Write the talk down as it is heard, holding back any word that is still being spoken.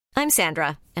I'm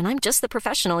Sandra, and I'm just the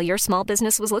professional your small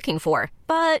business was looking for.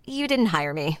 But you didn't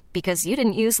hire me because you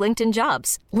didn't use LinkedIn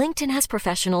Jobs. LinkedIn has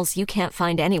professionals you can't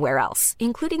find anywhere else,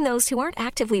 including those who aren't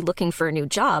actively looking for a new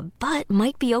job, but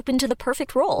might be open to the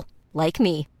perfect role, like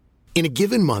me. In a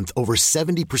given month, over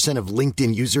 70% of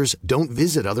LinkedIn users don't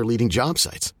visit other leading job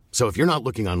sites. So if you're not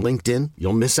looking on LinkedIn,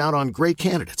 you'll miss out on great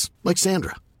candidates like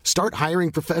Sandra. Start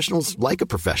hiring professionals like a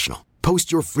professional.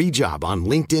 Post your free job on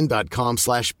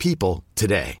linkedin.com/people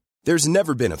today. There's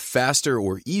never been a faster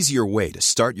or easier way to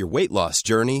start your weight loss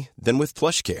journey than with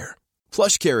PlushCare.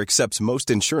 PlushCare accepts most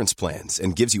insurance plans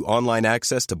and gives you online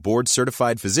access to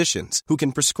board-certified physicians who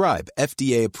can prescribe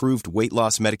FDA-approved weight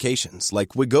loss medications like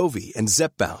Wegovy and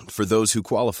Zepbound for those who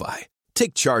qualify.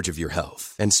 Take charge of your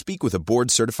health and speak with a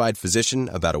board-certified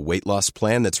physician about a weight loss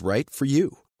plan that's right for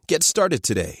you. Get started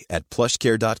today at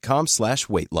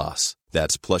plushcare.com/weight loss.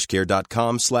 That's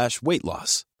plushcare.com/weight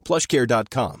loss.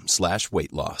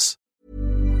 plushcare.com/weight loss.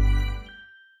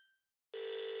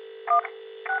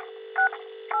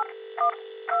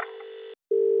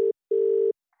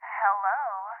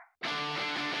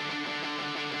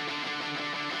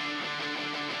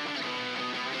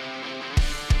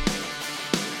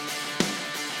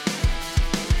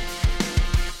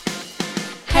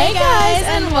 Hey guys,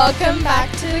 and welcome back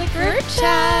to the group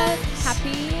chat.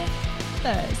 Happy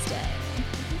Thursday.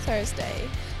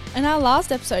 In our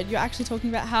last episode, you're actually talking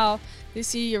about how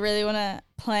this year you really want to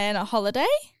plan a holiday,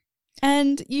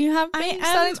 and you have been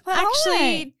starting to plan a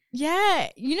holiday. Yeah,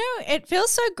 you know, it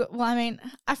feels so good. Well, I mean,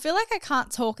 I feel like I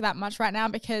can't talk that much right now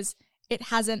because it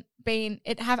hasn't been.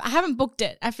 I haven't booked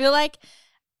it. I feel like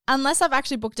unless I've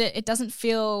actually booked it, it doesn't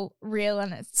feel real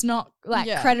and it's not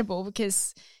credible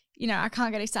because, you know, I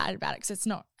can't get excited about it because it's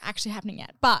not actually happening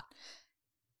yet. But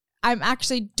I'm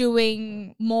actually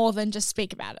doing more than just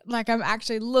speak about it. Like, I'm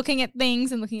actually looking at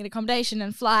things and looking at accommodation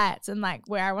and flights and like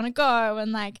where I want to go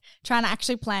and like trying to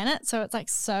actually plan it. So it's like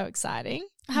so exciting.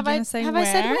 Have I said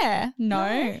where?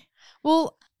 No.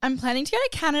 Well, I'm planning to go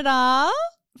to Canada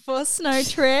for a snow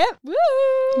trip. Woo!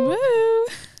 Woo!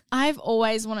 I've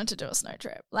always wanted to do a snow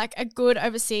trip, like a good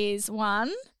overseas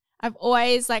one. I've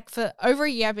always, like, for over a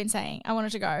year I've been saying I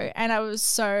wanted to go, and I'm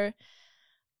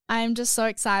just so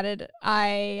excited.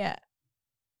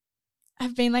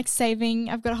 I've been like saving.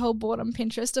 I've got a whole board on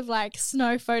Pinterest of like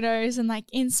snow photos and like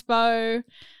inspo.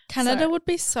 Canada would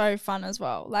be so fun as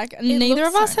well. Like, neither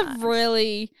of us have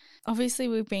really, obviously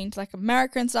we've been to like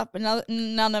America and stuff, but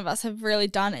none of us have really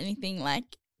done anything like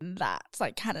that,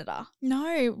 like Canada.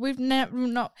 No, we've never,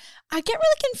 not. I get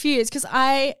really confused because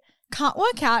I can't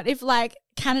work out if like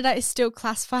Canada is still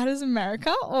classified as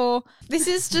America or this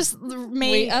is just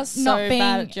me we are so not being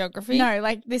bad at geography. No,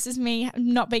 like this is me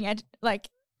not being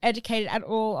educated at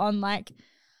all on like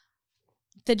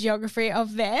the geography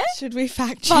of there. Should we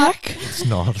fact check? It's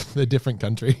not. They're different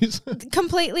countries.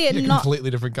 Completely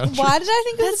different countries. Why did I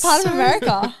think it was part of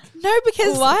America? No,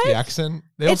 because the accent.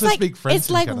 They also speak French. It's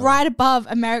like Canada. Right above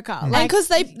America. And Like, because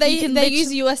they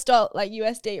use US dollar, like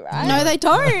USD, right? no, they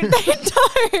don't.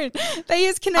 They don't. They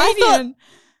use Canadian.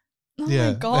 Oh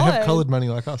Yeah, my God. they have coloured money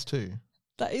like us too.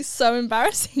 That is so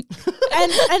embarrassing.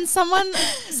 and someone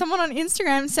on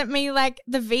Instagram sent me like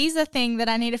the visa thing that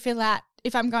I need to fill out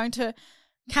if I'm going to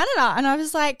Canada, and I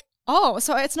was like, oh,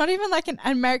 so it's not even like an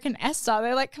American ESTA.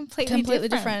 They're like completely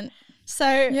different. So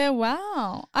Yeah,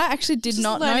 wow. I actually did just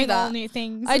not know learning all that. new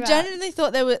things. I about- genuinely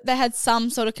thought they had some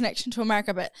sort of connection to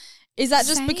America, but is that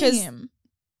just because Same.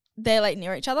 they're like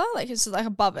near each other? Like it's just like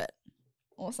above it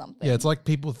or something? Yeah, it's like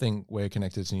people think we're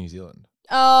connected to New Zealand.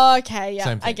 Oh, okay. Yeah,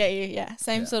 Same I thing. get you. Yeah,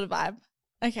 same Yeah. sort of vibe.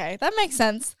 Okay, that makes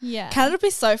sense. Yeah. Canada would be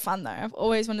so fun though. I've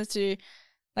always wanted to do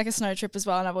like a snow trip as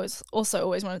well, and I've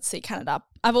always wanted to see Canada.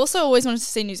 I've also always wanted to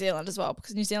see New Zealand as well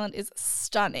because New Zealand is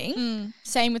stunning.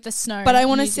 Same with the snow. But I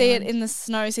want to New see it Zealand. in the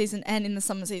snow season and in the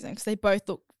summer season because they both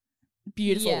look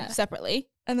beautiful Yeah. separately.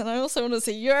 And then I also want to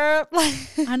see Europe.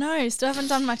 I know. Still haven't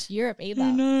done much Europe either.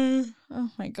 I know. Oh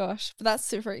my gosh. But that's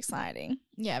super exciting.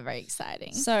 Yeah, very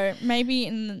exciting. So maybe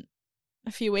in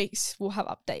a few weeks we'll have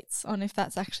updates on if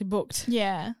that's actually booked.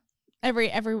 Yeah.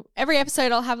 Every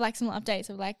episode I'll have like some updates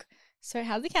of like, so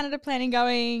how's the Canada planning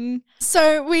going?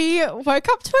 So we woke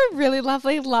up to a really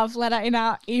lovely love letter in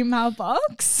our email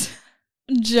box.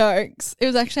 Jokes. It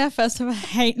was actually our first ever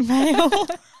hate mail.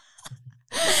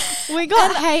 We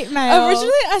got hate mail.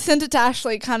 Originally I sent it to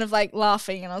Ashley kind of like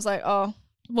laughing and I was like, oh,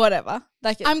 whatever.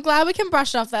 Like I'm glad we can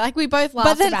brush it off there. Like we both laughed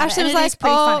But then about Ashley it. was And it like, is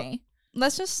pretty oh, funny.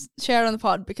 let's just share it on the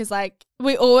pod because like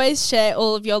we always share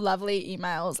all of your lovely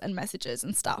emails and messages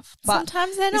and stuff. But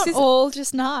Sometimes they're this not is- all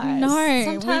just nice. No,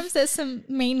 Sometimes there's some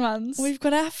mean ones. we've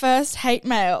got our first hate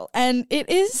mail and it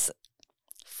is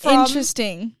From-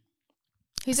 interesting.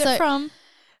 Who's it from?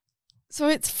 So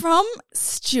it's from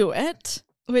Stuart,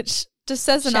 which just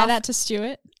says enough. Shout out to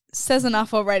Stuart. Says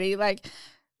enough already. Like,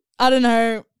 I don't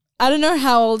know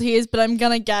how old he is, but I'm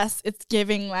gonna guess it's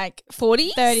giving like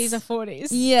 40s, 30s or 40s.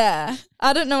 Yeah,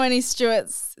 I don't know any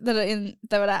Stuarts that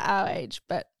are our age,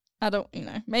 but I don't,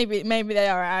 maybe they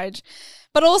are our age.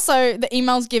 But also the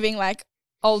email's giving like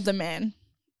older man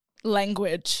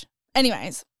language.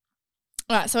 Anyways,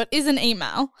 all right, so it is an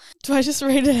email. Do I just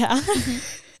read it out?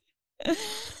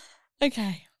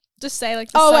 Okay. Just say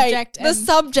like the subject. Wait,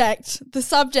 the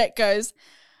subject goes,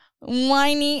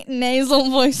 whiny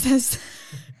nasal voices.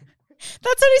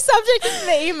 That's only subject in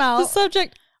the email. The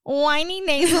subject, whiny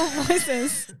nasal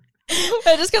voices.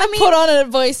 We're just going to put on a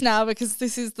voice now because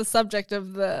this is the subject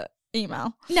of the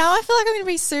email. Now I feel like I'm going to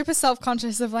be super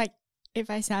self-conscious of like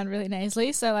if I sound really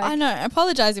nasally. So like, I know. I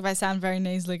apologize if I sound very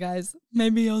nasally, guys.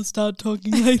 Maybe I'll start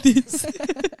talking like this.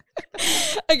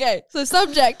 Okay, so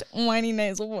subject, whiny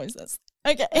nasal voices.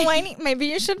 Okay. Whiny. Maybe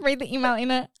you should read the email in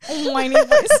a whiny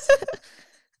voice.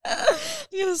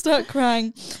 You're going to start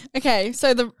crying. Okay,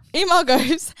 so the email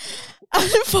goes,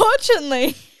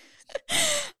 Unfortunately,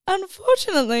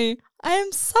 I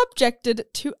am subjected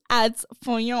to ads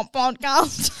for your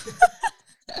podcast.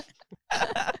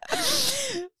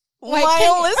 Wait,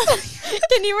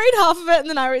 can you read half of it and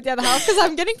then I read the other half? Because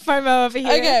I'm getting FOMO over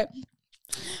here. Okay.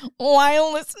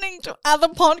 While listening to other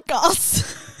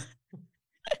podcasts.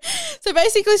 So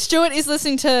basically Stuart is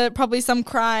listening to probably some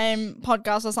crime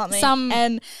podcast or something. Some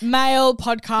male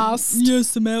podcast.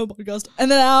 Yes, the male podcast. And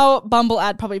then our Bumble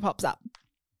ad probably pops up.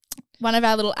 One of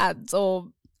our little ads or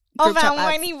of our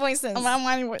whiny voices. Of our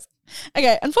whiny voice.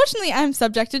 Okay, unfortunately I am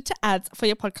subjected to ads for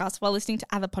your podcast while listening to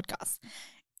other podcasts.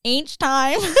 Each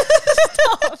time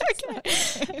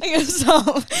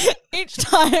so each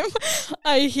time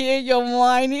I hear your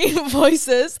whiny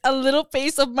voices, a little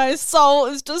piece of my soul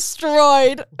is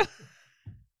destroyed.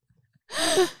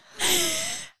 Have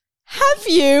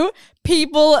you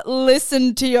people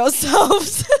listened to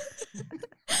yourselves?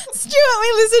 Stuart,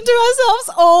 we listen to ourselves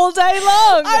all day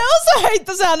long. I also hate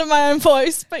the sound of my own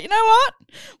voice, but you know what?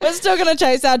 We're still going to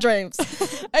chase our dreams.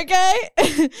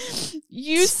 Okay?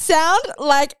 You sound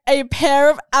like a pair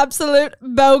of absolute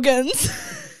bogans.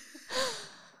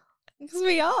 Because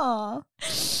we are.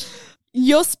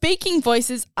 Your speaking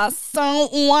voices are so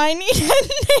whiny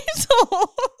and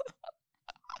nasal.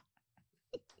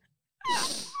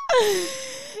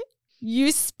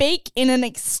 You speak in an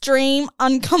extreme,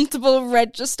 uncomfortable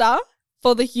register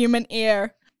for the human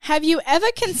ear. Have you ever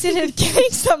considered getting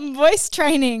some voice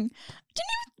training?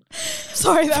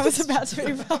 Sorry, that was about to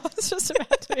be. I was just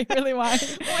about to be really whiny.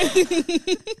 I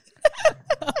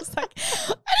was like,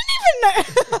 I didn't even know. I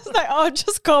was like, oh, I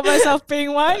just called myself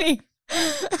being whiny.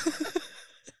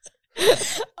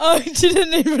 I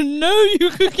didn't even know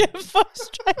you could get voice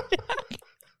training.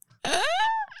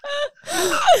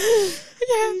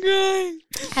 Yeah.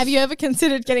 Have you ever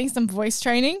considered getting some voice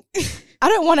training? I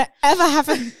don't want to ever have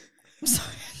a... I'm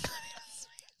sorry.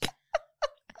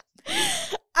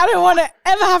 I don't want to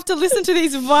ever have to listen to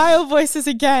these vile voices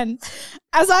again,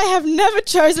 as I have never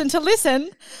chosen to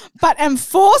listen, but am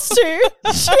forced to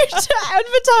due to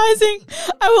advertising.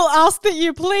 I will ask that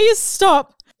you please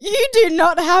stop. You do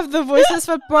not have the voices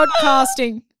for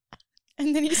broadcasting.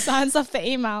 And then he signs off the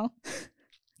email.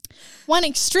 One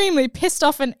extremely pissed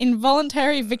off and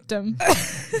involuntary victim.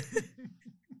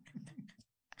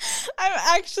 I'm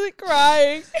actually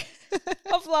crying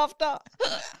of laughter.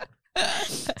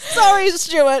 Sorry,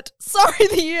 Stuart. Sorry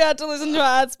that you had to listen to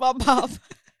our ads pop up.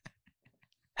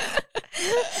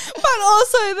 But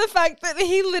also the fact that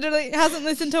he literally hasn't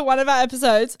listened to one of our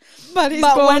episodes, but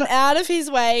went out of his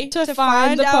way to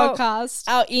find the our podcast,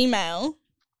 our email.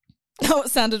 Oh,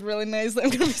 it sounded really nasally. I'm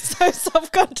going to be so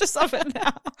self-conscious of it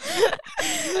now.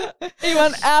 He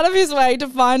went out of his way to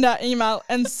find our email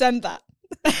and send that.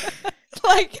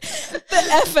 Like, the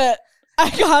effort. I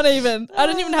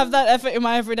don't even have that effort in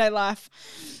my everyday life.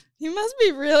 He must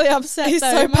be really upset. He's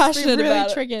though. so He must be passionate really about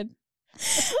it. triggered.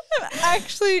 I'm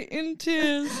actually in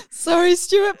tears. Sorry,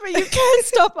 Stuart, but you can't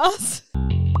stop us.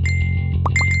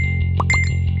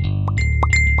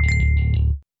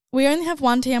 We only have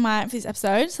one TMI for this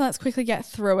episode, so let's quickly get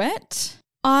through it.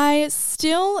 I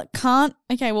still can't...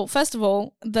 Okay, well, first of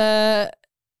all, the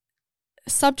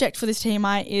subject for this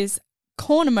TMI is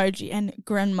corn emoji and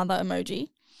grandmother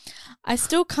emoji. I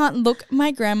still can't look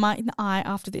my grandma in the eye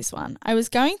after this one. I was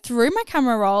going through my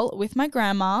camera roll with my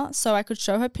grandma so I could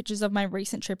show her pictures of my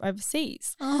recent trip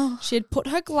overseas. Oh. She had put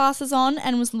her glasses on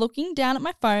and was looking down at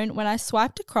my phone when I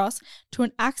swiped across to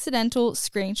an accidental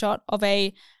screenshot of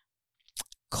a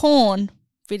corn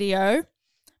video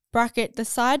bracket, the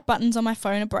side buttons on my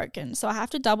phone are broken, so I have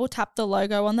to double tap the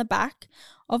logo on the back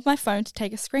of my phone to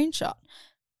take a screenshot.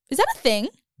 Is that a thing?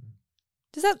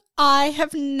 I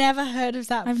have never heard of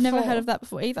that. I've never heard of that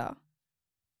before either.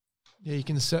 Yeah, you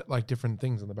can set like different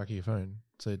things on the back of your phone.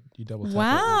 So you double tap it.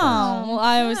 Wow. Well,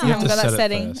 I obviously You have haven't got to that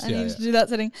set it setting. first. I Yeah, need yeah. to do that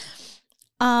setting.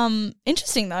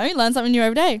 Interesting though. Learn something new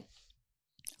every day.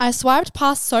 I swiped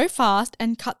past so fast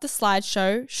and cut the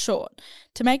slideshow short.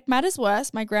 To make matters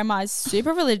worse, my grandma is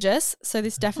super religious, so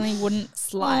this definitely wouldn't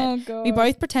slide. Oh, God. We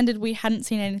both pretended we hadn't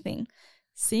seen anything.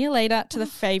 See you later to the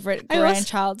favorite I was-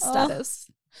 grandchild status.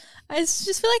 I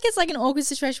just feel like it's like an awkward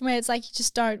situation where it's like you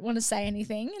just don't want to say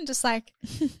anything and just like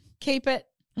keep it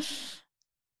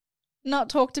not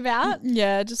talked about.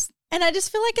 Yeah, just And I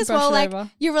just feel like as Brush well, it like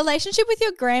over. your relationship with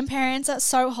your grandparents are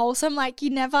so wholesome. Like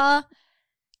you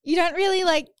don't really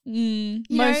like,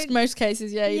 most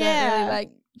cases, yeah, you don't Yeah. really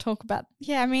like talk about.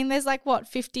 yeah, I mean, there's like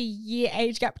 50-year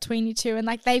age gap between you two, and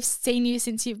like they've seen you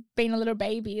since you've been a little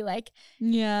baby. Like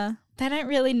Yeah. they don't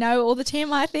really know all the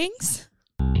TMI things.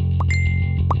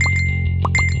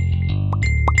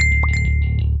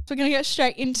 So we're going to go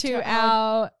straight into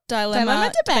our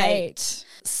Dilemma debate.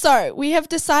 So we have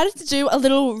decided to do a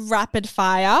little rapid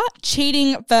fire,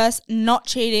 cheating versus not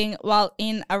cheating while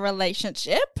in a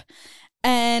relationship.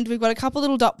 And we've got a couple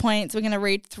little dot points we're going to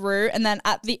read through. And then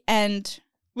at the end,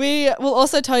 we will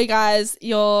also tell you guys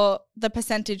the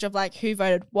percentage of like who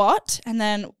voted what. And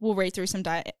then we'll read through some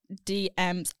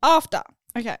DMs after.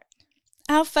 Okay.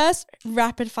 Our first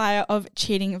rapid fire of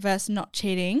cheating versus not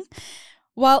cheating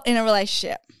while in a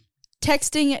relationship.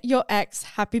 Texting your ex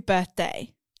happy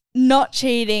birthday. Not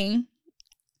cheating.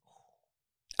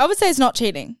 I would say it's not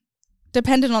cheating.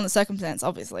 Dependent on the circumstance,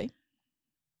 obviously.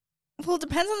 Well, it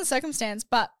depends on the circumstance,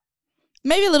 but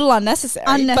Maybe a little unnecessary.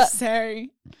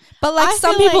 unnecessary. But like I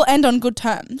some feel people like- end on good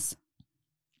terms.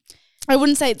 I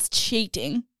wouldn't say it's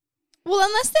cheating. Well,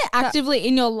 unless they're actively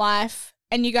in your life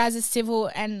and you guys are civil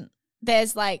and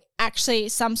there's like actually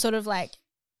some sort of like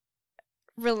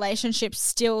relationship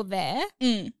still there.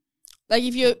 Like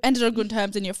if you ended on good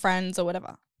terms and you're friends or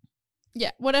whatever.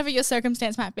 Yeah, whatever your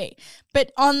circumstance might be.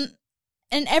 But on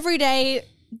an everyday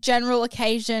general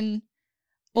occasion,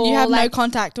 or you have no like,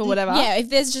 contact or whatever. Yeah, if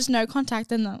there's just no contact,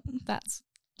 then that's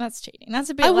cheating. That's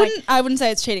a bit. I wouldn't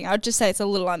say it's cheating. I would just say it's a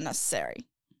little unnecessary.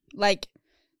 Like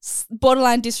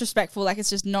borderline disrespectful, like it's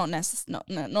just not necessary.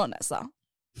 Not necessary.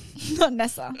 not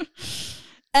Nessa.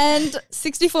 And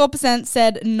 64%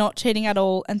 said not cheating at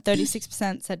all and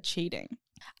 36% said cheating.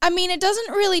 I mean, it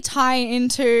doesn't really tie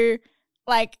into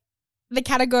like the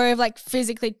category of like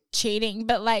physically cheating,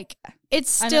 but like it's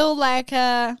still like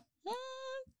a.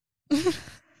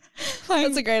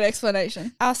 That's a great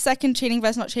explanation. Our second cheating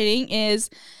versus not cheating is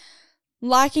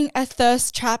liking a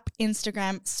thirst trap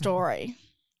Instagram story.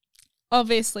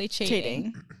 Obviously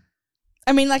cheating.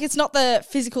 I mean, like it's not the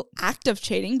physical act of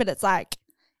cheating, but it's like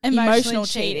emotional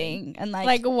cheating and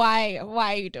Like why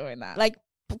are you doing that? like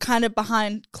kind of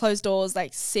behind closed doors,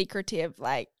 like secretive,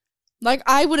 like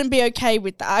I wouldn't be okay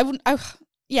with that.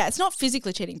 Yeah, it's not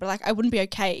physically cheating, but like I wouldn't be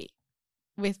okay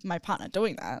with my partner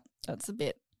doing that. That's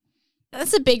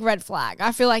a big red flag.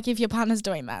 I feel like if your partner's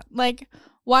doing that, like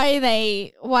why are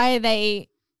they,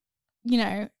 you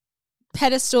know,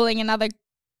 pedestaling another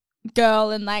girl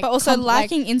and like, but also like,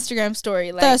 liking Instagram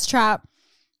story, like thirst trap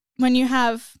when you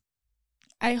have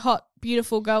a hot,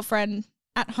 beautiful girlfriend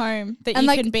at home that And you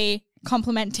like- can be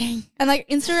complimenting. and like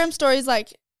Instagram stories,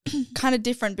 like kind of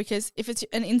different because if it's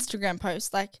an Instagram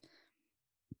post, like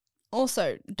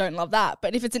also don't love that.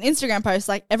 But if it's an Instagram post,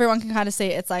 like everyone can kind of see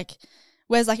it. It's like,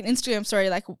 whereas like an Instagram story,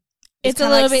 like It's a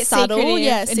kinda, little like, bit subtle, secretive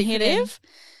yeah, and secretive. hidden.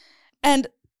 And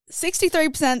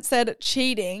 63% said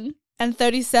cheating and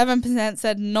 37%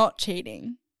 said not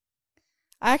cheating.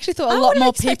 I actually thought a I lot would've more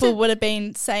expected- people would have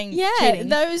been saying Yeah, cheating.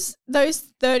 those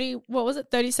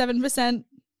 37%.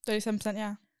 37%,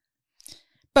 yeah.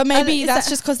 But maybe is that's that-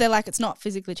 just because they're like, it's not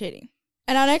physically cheating.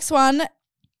 And our next one,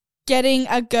 getting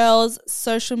a girl's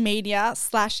social media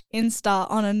 / Insta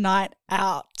on a night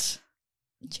out.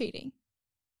 Cheating.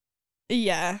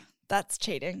 Yeah, that's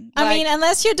cheating. I mean,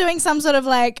 unless you're doing some sort of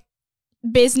like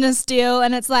business deal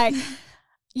and it's like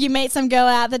you meet some girl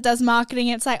out that does marketing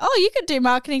and it's like, oh, you could do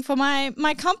marketing for my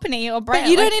company or brand.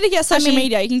 but you don't Like, need to get social mean,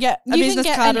 media. You can get a you business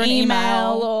can get card an or an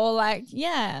email. or like,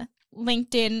 yeah,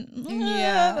 LinkedIn.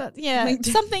 Yeah. LinkedIn.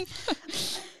 Something.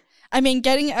 I mean,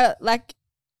 getting a, like,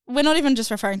 we're not even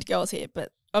just referring to girls here,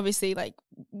 but obviously, like,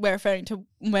 we're referring to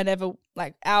whenever,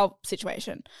 like, our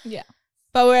situation. Yeah.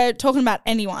 But we're talking about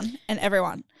anyone and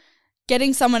everyone.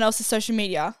 Getting someone else's social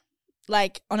media,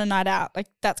 like, on a night out, like,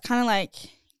 that's kind of like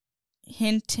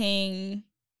hinting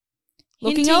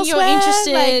looking Hinting you're elsewhere.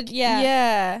 interested, Like, yeah.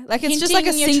 yeah. Like it's just Hinting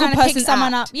like a you're single trying to pick person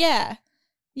someone act. up. Yeah.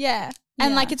 Yeah.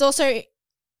 And Yeah. like it's also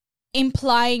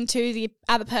implying to the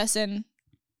other person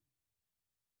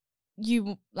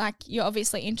you're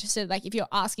obviously interested. Like if you're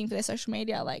asking for their social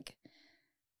media, like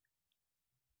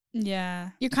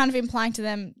Yeah. you're kind of implying to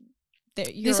them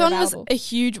that you're This one available. was a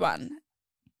huge one.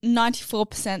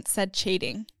 94% said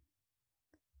cheating.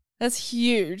 That's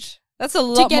huge. That's a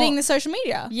lot to getting more. the social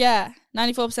media. Yeah.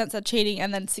 94% said cheating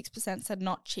and then 6% said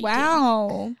not cheating.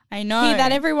 Wow. I know. Hear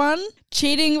that, everyone?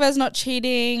 Cheating versus not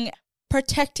cheating.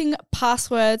 Protecting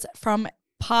passwords from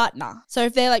partner. So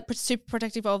if they're like super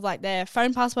protective of like their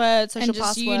phone password, social And just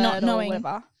password, you not or knowing.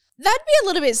 whatever. That'd be a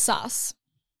little bit sus.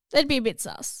 That'd be a bit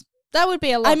sus. That would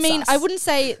be a lot I mean, sus. I wouldn't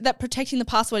say that protecting the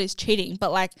password is cheating,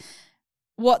 but like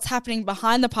what's happening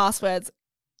behind the passwords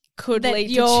could that lead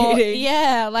to you're, cheating.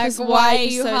 yeah, like 'Cause why why are are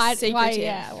you you so hiding? Why, secretive?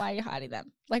 yeah, why are you hiding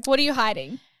them? Like, what are you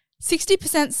hiding?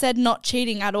 60% said not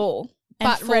cheating at all, and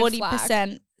But red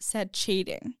 40% said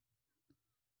cheating.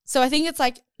 So I think it's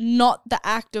like not the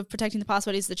act of protecting the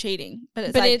password is the cheating, but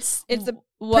it's But like it's the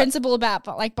what- principle about,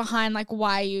 but like behind, like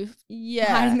why are you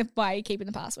hiding the, why are you keeping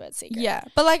the password secret? Yeah,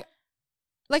 but like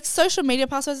social media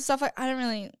passwords and stuff. Like I don't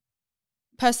really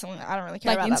care like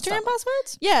about that Instagram stuff.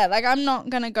 passwords. Yeah, like I'm not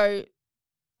gonna go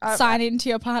Sign into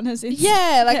your partner's Instagram.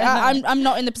 Yeah, like Yeah, no. I'm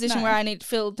not in the position No. where I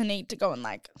feel the need to go and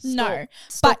like No.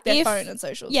 stalk But their if- phone and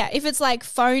socials. Yeah, if it's like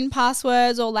phone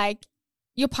passwords or like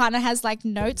your partner has like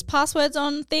notes passwords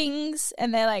on things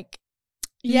and they're like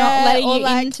not letting or you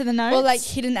like, into the notes or like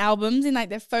hidden albums in like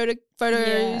their photos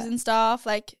Yeah. and stuff.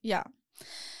 Like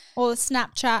or the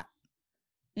Snapchat.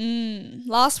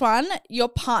 Last one, your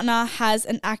partner has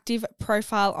an active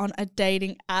profile on a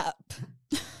dating app.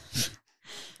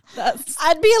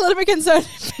 I'd be a little bit concerned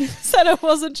if you said it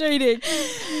wasn't cheating.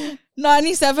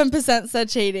 97% said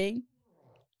cheating.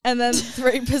 And then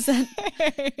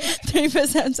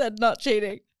 3% said not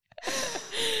cheating.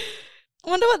 I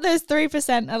wonder what those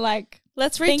 3% are like.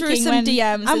 Let's read through thinking some when-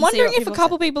 DMs. I'm and wondering see what if a people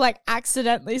couple said. people like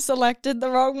accidentally selected the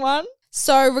wrong one.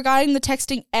 So regarding the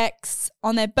texting ex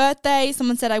on their birthday,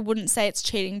 someone said I wouldn't say it's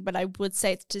cheating, but I would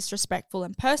say it's disrespectful,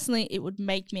 and personally it would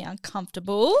make me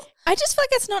uncomfortable. I just feel like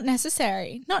it's not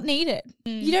necessary, not needed.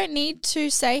 You don't need to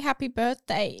say happy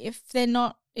birthday if there's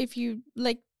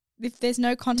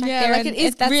no contact there. like and it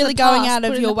is if that's really the going past, out put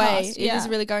of it in your the way. past. It Yeah. is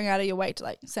really going out of your way to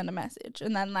like send a message,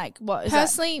 and then like what is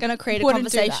Personally, going to create a wouldn't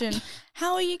do that. conversation?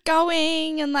 How are you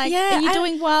going? And like, Yeah, are you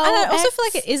doing well? And I also ex? feel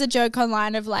like it is a joke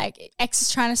online of like ex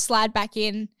is trying to slide back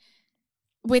in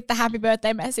with the happy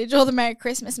birthday message or the Merry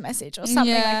Christmas message or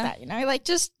something like Yeah. that, you know? Like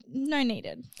just no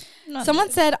needed. Not Someone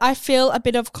needed. said, I feel a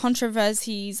bit of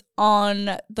controversies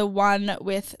on the one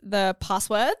with the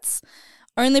passwords,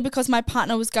 only because my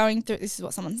partner was going through, this is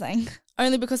what someone's saying,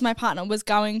 only because my partner was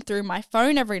going through my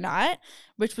phone every night,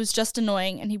 which was just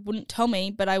annoying, and he wouldn't tell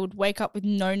me, but I would wake up with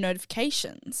no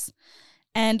notifications.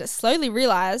 And slowly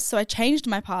realized, so I changed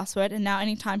my password, and now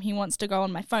anytime he wants to go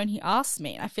on my phone, he asks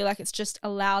me. And I feel like it's just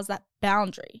allows that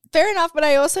boundary. Fair enough, but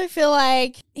I also feel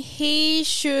like he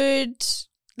should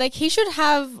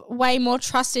have way more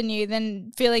trust in you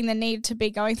than feeling the need to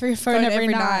be going through your phone every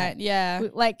night. Yeah.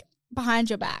 Like behind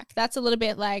your back. That's a little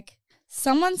bit like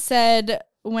Someone said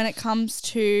when it comes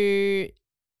to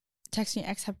texting your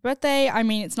ex happy birthday, I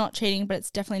mean, it's not cheating, but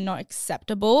it's definitely not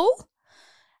acceptable.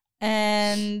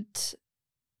 And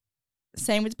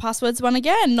same with the passwords one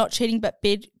again, not cheating, but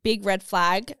big red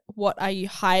flag. What are you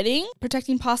hiding?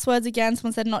 Protecting passwords again,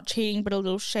 someone said not cheating, but a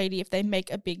little shady if they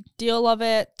make a big deal of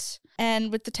it.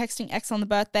 And with the texting ex on the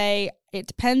birthday, it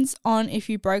depends on if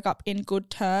you broke up in good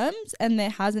terms and there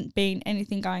hasn't been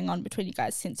anything going on between you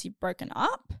guys since you've broken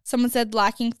up. Someone said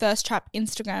liking Thirst Trap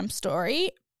Instagram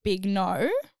story, big no.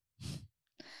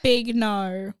 big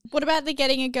no. What about the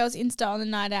getting a girl's Insta on the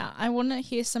night out? I want to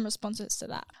hear some responses to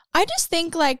that. I just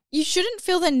think like you shouldn't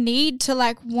feel the need to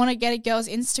like want to get a girl's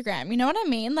Instagram. You know what I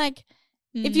mean? Like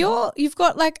if you've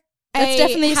got like That's a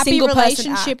definitely a happy single person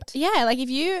relationship. act. Yeah, like if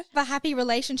you have a happy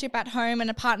relationship at home and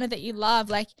a partner that you love,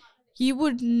 like you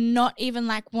would not even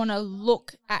like want to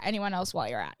look at anyone else while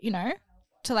you're out, you know,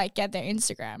 to like get their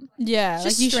Instagram. Yeah, It's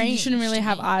like just you strange shouldn't really to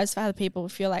have me. eyes for other people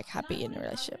if you're like happy in a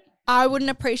relationship. I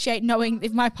wouldn't appreciate knowing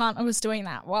if my partner was doing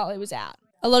that while it was out.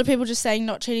 A lot of people just saying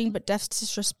not cheating, but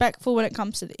disrespectful when it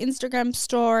comes to the Instagram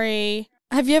story.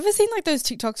 Have you ever seen like those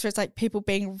TikToks where it's like people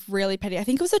being really petty? I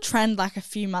think it was a trend like a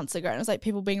few months ago, and it was like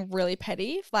people being really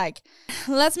petty. Like,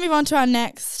 let's move on to our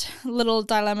next little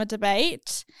dilemma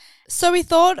debate. So we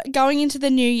thought going into the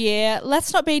new year,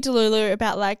 let's not be delulu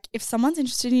about like if someone's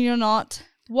interested in you or not.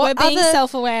 We're being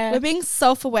self-aware. We're being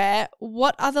self-aware.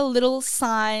 What are the little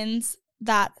signs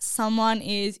that someone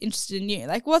is interested in you?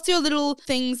 Like, what's your little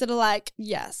things that are like,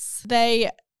 yes, they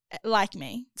like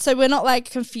me. So we're not like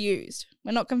confused.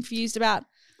 We're not confused about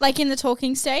Like in the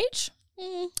talking stage?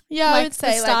 yeah, Like I would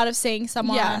say the start of seeing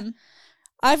someone. Yeah.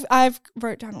 I've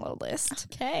wrote down a little list.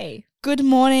 Okay. Good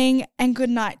morning and good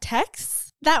night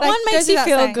texts. That Like, one makes goes you without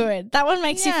feel saying. good. That one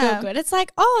makes you Yeah. feel good. It's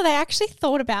like, oh, they actually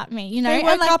thought about me, you know? They And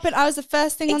woke like, up and I was the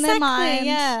first thing on their mind.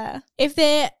 Yeah. If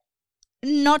they're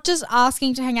not just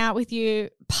asking to hang out with you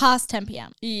past 10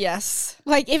 p.m. Yes.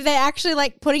 Like if they're actually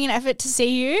like putting an effort to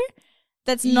see you,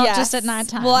 that's not just at night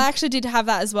time. Well, I actually did have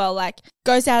that as well. Like,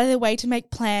 goes out of their way to make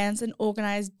plans and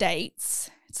organize dates.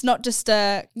 It's not just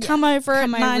a come over at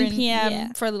 9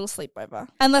 p.m. for a little sleepover,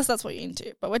 unless that's what you're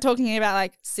into. But we're talking about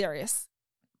like serious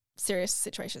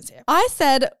situations here. I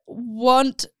said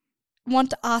want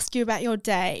to ask you about your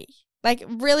day. Like,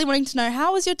 really wanting to know,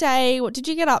 how was your day? What did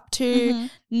you get up to?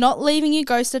 Not leaving you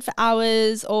ghosted for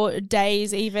hours or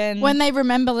days even. when they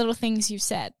remember little things you've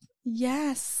said.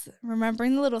 Yes,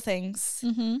 remembering the little things.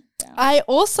 Mm-hmm. I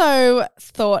also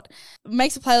thought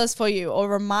makes a playlist for you or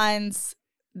reminds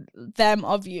them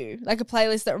of you, like a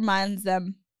playlist that reminds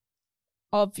them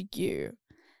of you.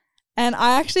 And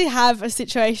I actually have a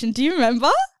situation. Do you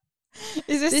remember?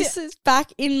 This is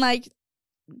back in like,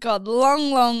 God,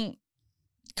 long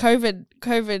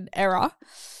COVID era.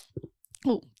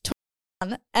 Oh, 21.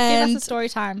 Give And us a story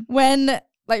time. when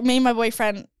like me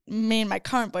and my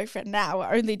current boyfriend now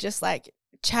are only just like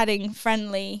chatting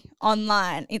friendly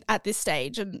online at this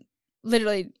stage and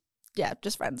literally, yeah,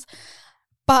 just friends.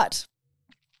 But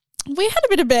we had a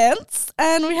bit of bands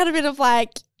and we had a bit of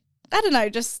like,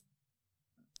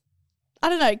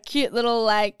 cute little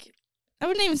like, I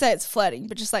wouldn't even say it's flirting,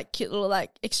 but just like cute little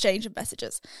like exchange of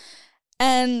messages.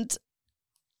 And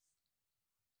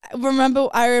I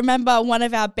remember one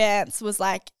of our bands was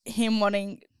like him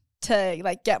wanting to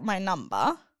like get my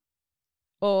number,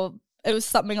 or it was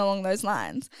something along those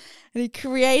lines. And he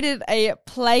created a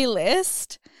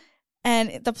playlist,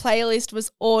 and the playlist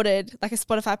was ordered, like a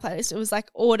Spotify playlist. It was like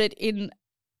ordered in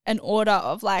an order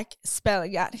of like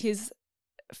spelling out his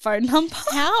phone number.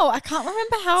 How? I can't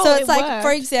remember how So it's like, worked.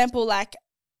 for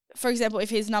example, if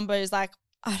his number is like,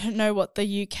 I don't know what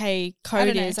the UK code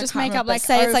don't know, is. just I can't make up remember. like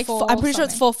Say it's like 04 I'm pretty sure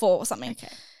it's something. 44 or something. Okay.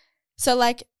 So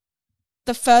like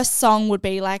the first song would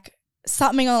be like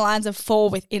something on the lines of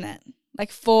 4 within it. Like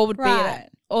 4 would be in Right.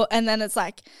 it. And then it's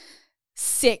like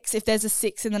 6, if there's a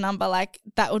 6 in the number, like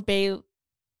that would be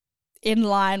in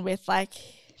line with like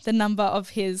the number of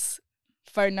his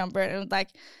phone number. And like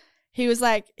he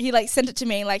sent it to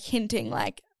me like hinting,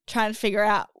 like trying to figure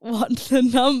out what the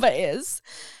number is.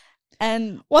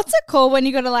 And What's it called when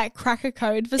you got to like crack a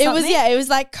code for something? it was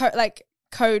like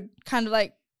code, kind of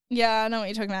like, yeah, I know what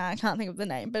you're talking about. I can't think of the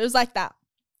name, but it was like that.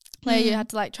 Like you had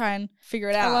to like try and figure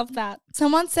it out. I love that.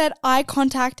 Someone said eye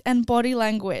contact and body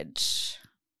language.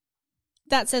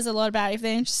 That says a lot about if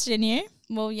they're interested in you.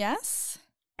 Well, yes.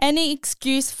 Any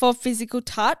excuse for physical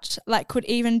touch, like could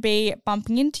even be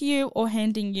bumping into you or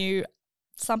handing you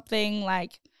something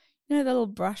like, you know, the little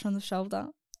brush on the shoulder.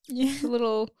 Yeah. The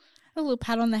little, A little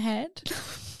pat on the head.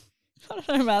 I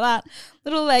don't know about that.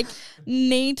 Little like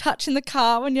knee touch in the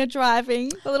car when you're driving.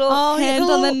 The little hand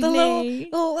yeah, on the little- knee.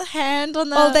 Little hand on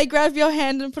the Oh, they grab your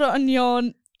hand and put it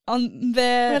on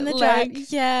their when they leg. drag.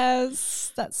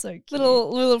 Yes. That's so cute.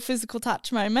 Little physical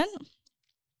touch moment.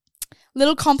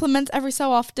 Little compliments every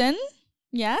so often.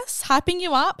 Yes. Hyping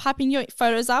your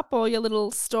photos up or your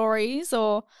little stories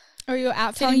or your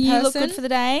outfit telling in you person. look good for the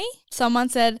day. Someone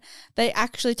said they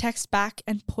actually text back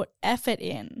and put effort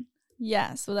in.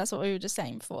 Yes, well that's what we were just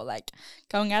saying before, like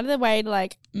going out of their way to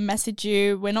like message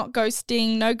you. We're not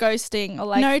ghosting, no ghosting, or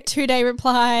like no 2-day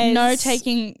replies. no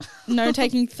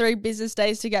taking 3 business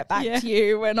days to get back to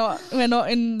you. We're not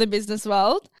in the business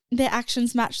world. Their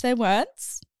actions match their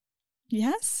words.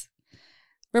 Yes.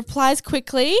 Replies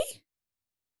quickly.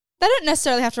 They don't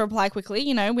necessarily have to reply quickly,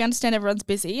 you know. We understand everyone's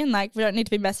busy and like we don't need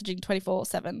to be messaging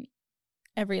 24/7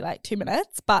 every like 2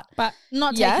 minutes, but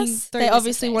not taking yes, 3 they business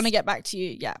obviously days. want to get back to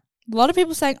you. Yeah. A lot of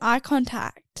people saying eye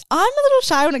contact. I'm a little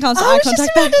shy when it comes to I eye was just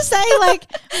contact. about to say, like,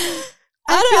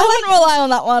 I wouldn't rely on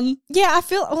that one. yeah,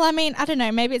 I mean, I don't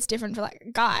know, maybe it's different for like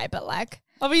a guy, but like,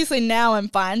 Obviously now I'm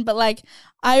fine, but like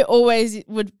I always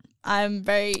would. I'm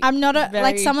not like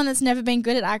very- someone that's never been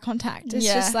good at eye contact. It's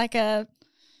Yeah. just like a.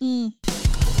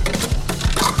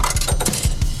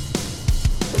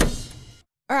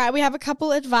 All right, we have a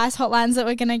couple advice hotlines that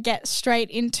we're going to get straight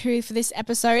into for this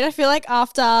episode. I feel like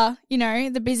after, you know,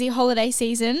 the busy holiday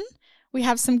season, we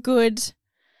have some good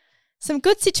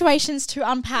situations to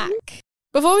unpack.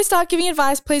 Before we start giving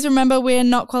advice, please remember we're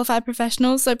not qualified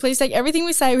professionals, so please take everything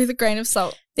we say with a grain of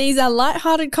salt. These are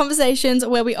light-hearted conversations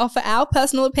where we offer our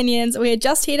personal opinions. We are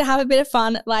just here to have a bit of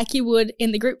fun like you would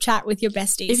in the group chat with your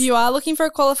besties. If you are looking for a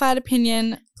qualified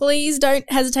opinion, please don't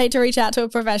hesitate to reach out to a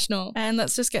professional. And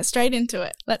let's just get straight into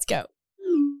it. Let's go.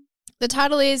 The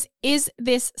title is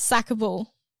This Sackable?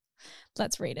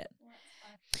 Let's read it.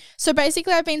 So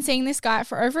basically, I've been seeing this guy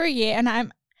for over a year and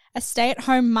I'm a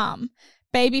stay-at-home mum.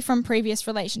 Baby from previous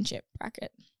relationship,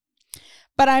 bracket.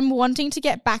 But I'm wanting to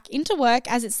get back into work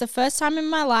as it's the first time in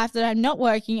my life that I'm not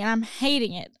working and I'm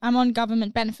hating it. I'm on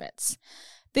government benefits.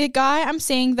 The guy I'm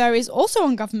seeing, though, is also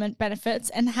on government benefits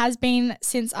and has been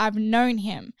since I've known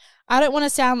him. I don't want to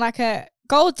sound like a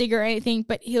gold digger or anything,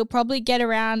 but he'll probably get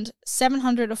around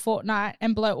 $700 a fortnight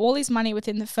and blow all his money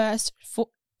within the first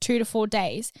 2 to 4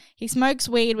 days. He smokes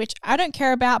weed, which I don't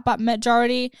care about, but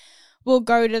majority will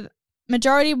go to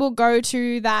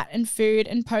that and food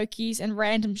and pokies and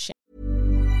random shit.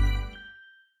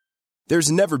 There's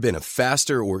never been a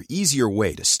faster or easier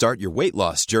way to start your weight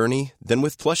loss journey than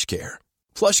with PlushCare.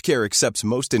 PlushCare accepts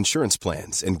most insurance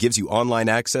plans and gives you online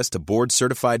access to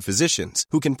board-certified physicians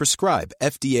who can prescribe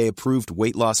FDA-approved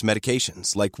weight loss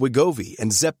medications like Wegovy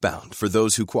and Zepbound for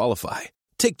those who qualify.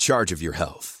 Take charge of your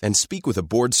health and speak with a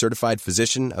board-certified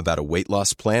physician about a weight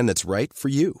loss plan that's right for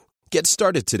you. Get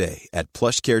started today at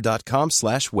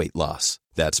plushcare.com/weight loss.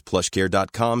 That's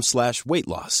plushcare.com/weight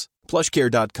loss.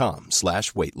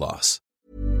 plushcare.com/weight loss.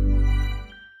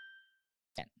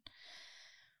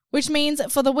 Which means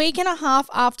for the week and a half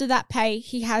after that pay,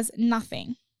 he has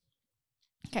nothing.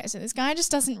 Okay, so this guy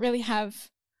just doesn't really have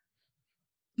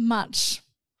much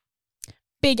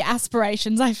big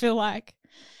aspirations, I feel like.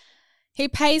 He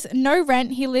pays no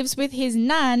rent, he lives with his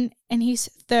nan, and he's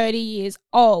 30 years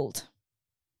old.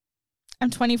 I'm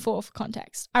 24 for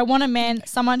context. I want a man,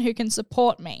 someone who can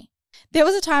support me. There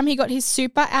was a time he got his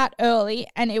super out early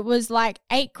and it was like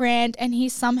 $8,000 and he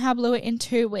somehow blew it in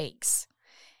 2 weeks.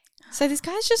 So this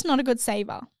guy's just not a good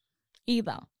saver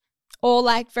either. Or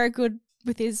like very good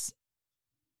with his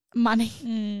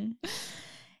money.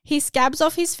 He scabs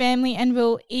off his family and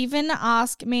will even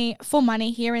ask me for money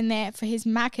here and there for his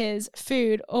Macca's,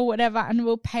 food or whatever and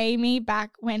will pay me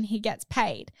back when he gets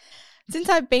paid. Since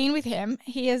I've been with him,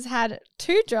 he has had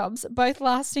 2 jobs, both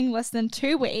lasting less than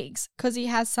 2 weeks because he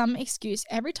has some excuse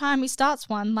every time he starts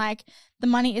one, like the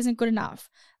money isn't good enough.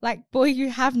 Like, boy, you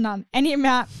have none. Any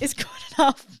amount is good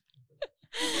enough.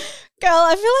 Girl,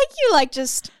 I feel like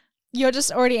you're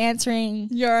just already answering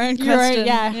Your own question.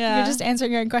 You're just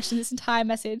answering your own question, this entire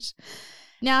message.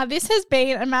 Now, this has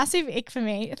been a massive ick for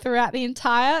me throughout the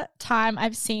entire time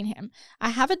I've seen him. I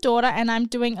have a daughter and I'm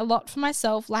doing a lot for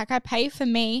myself, like I pay for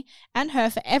me and her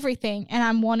for everything, and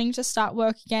I'm wanting to start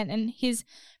work again, and he's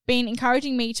been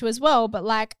encouraging me to as well, but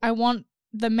like I want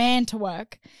the man to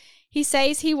work. He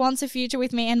says he wants a future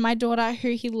with me and my daughter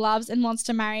who he loves and wants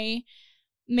to marry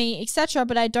me, etc.,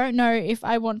 but I don't know if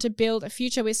I want to build a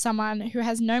future with someone who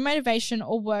has no motivation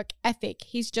or work ethic.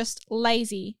 He's just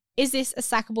lazy. Is this a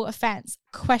sackable offense? ?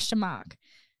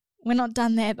 We're not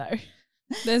done there though.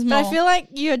 There's more. But I feel like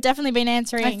you've definitely been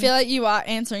answering. I feel like you are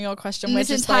answering your question. In We're this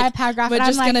just entire like, paragraph. We're and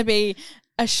just I'm going to like, be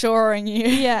assuring you.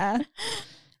 Yeah.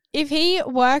 If he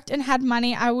worked and had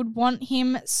money, I would want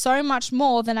him so much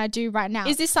more than I do right now.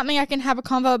 Is this something I can have a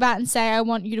convo about and say I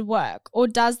want you to work? Or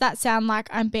does that sound like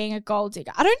I'm being a gold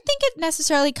digger? I don't think it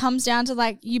necessarily comes down to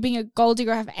like you being a gold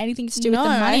digger or have anything to do with the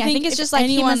money. I think it's just like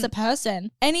him as a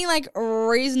person. Any like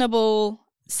reasonable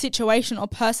situation or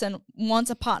person wants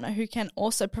a partner who can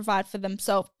also provide for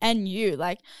themselves and you.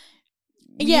 Like,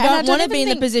 yeah, you don't want to be in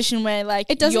the position where like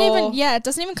it doesn't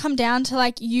even come down to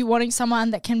like you wanting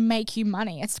someone that can make you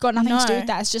money. It's got nothing to do with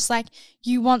that. It's just like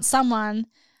you want someone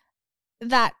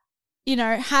that, you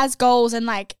know, has goals and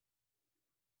like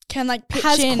can like pitch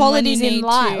has in qualities when you in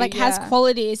life, to, like has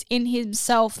qualities in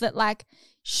himself that like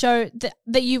show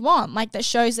that you want, like that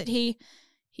shows that he,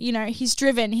 you know, he's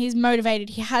driven, he's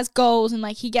motivated, he has goals, and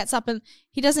like he gets up and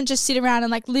he doesn't just sit around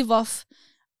and like live off,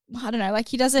 I don't know, like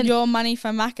he doesn't your money for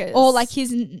Macca's, or like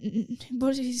his,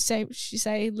 what did he say? She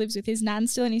say he lives with his nan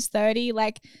still and he's 30,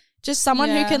 like just someone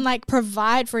who can like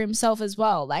provide for himself as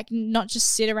well, like not just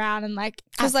sit around and like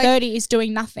at like 30 is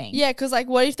doing nothing. Yeah, because like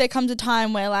what if there comes a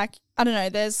time where like, I don't know,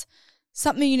 there's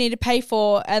something you need to pay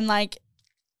for and like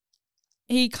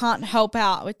he can't help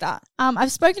out with that.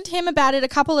 I've spoken to him about it a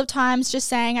couple of times, just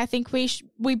saying I think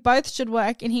we both should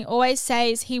work, and he always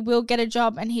says he will get a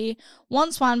job and he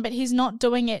wants one, but he's not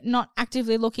doing it, not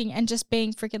actively looking, and just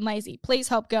being freaking lazy. Please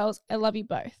help, girls. I love you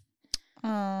both.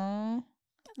 Oh,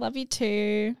 love you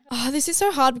too. Oh, this is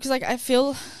so hard because like I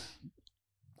feel,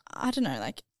 I don't know,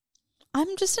 like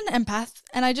I'm just an empath,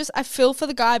 and I feel for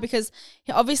the guy because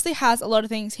he obviously has a lot of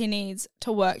things he needs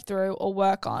to work through or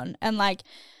work on, and like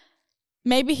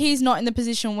maybe he's not in the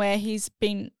position where he's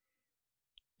been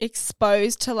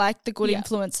exposed to like the good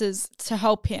influences to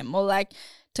help him or like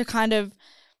to kind of,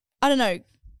 I don't know,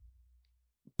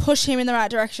 push him in the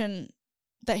right direction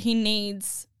that he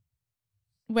needs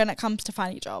when it comes to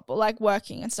finding a job or like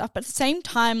working and stuff. But at the same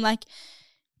time, like,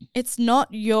 it's not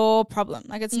your problem.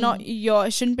 Like, it's not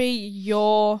it shouldn't be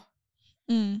your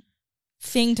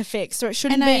thing to fix. Or it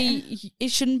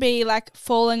shouldn't be like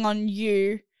falling on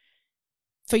you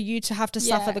for you to have to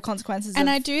suffer the consequences. And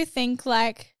I do think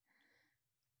like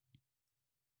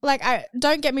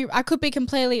don't get me, I could be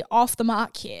completely off the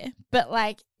mark here, but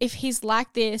like if he's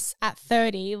like this at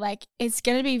 30, like it's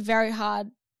going to be very hard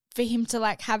for him to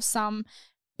like have some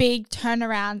big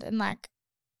turnaround and like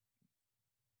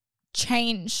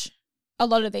change a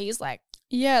lot of these like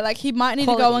like he might need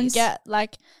to go and get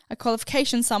like a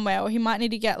qualification somewhere, or he might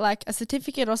need to get like a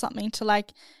certificate or something to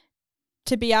like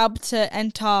to be able to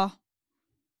enter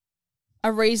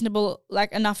a reasonable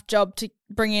like enough job to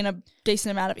bring in a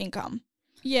decent amount of income.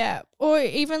 Yeah, or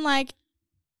even like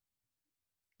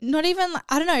not even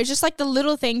I don't know, just like the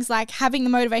little things like having the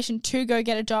motivation to go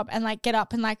get a job and like get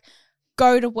up and like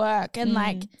go to work and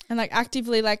like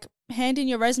actively like hand in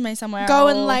your resume somewhere, go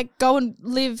and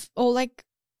live or like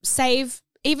save,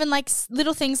 even like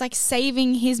little things like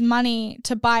saving his money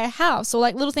to buy a house, or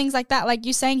like little things like that. Like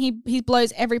you're saying he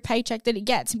blows every paycheck that he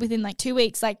gets within like 2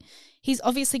 weeks. Like he's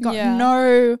obviously got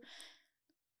no.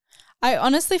 I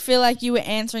honestly feel like you were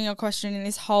answering your question in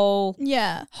this whole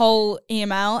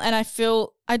email, and I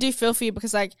do feel for you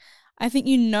because like I think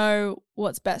you know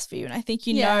what's best for you, and I think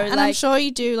you know, and like, I'm sure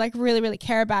you do like really, really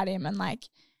care about him, and like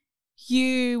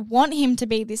you want him to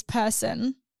be this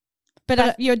person,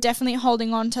 but you're definitely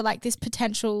holding on to like this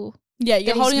potential. Yeah,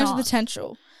 you're holding on to the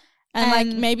potential, and like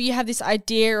maybe you have this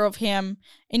idea of him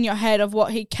in your head of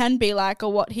what he can be like,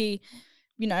 or what he,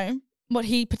 you know, what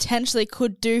he potentially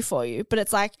could do for you, but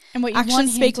it's like, and what you actions want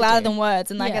him speak to louder do. than words,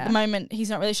 and like at the moment he's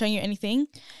not really showing you anything,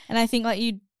 and I think like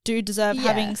you do deserve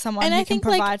having someone and who I can think,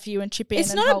 like, provide for you and chip in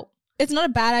it's and not help. It's not a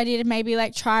bad idea to maybe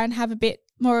like try and have a bit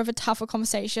more of a tougher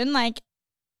conversation, like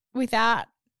without,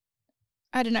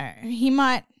 I don't know, he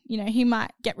might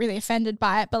get really offended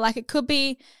by it, but like it could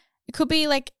be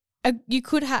like you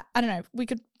could have, I don't know,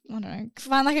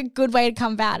 find like a good way to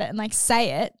come about it and like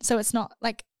say it so it's not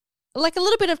like a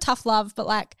little bit of tough love, but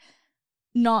like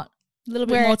not a little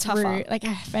bit where more it's tougher, rude, like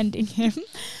offending him.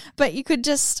 But you could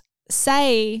just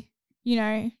say, you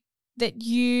know, that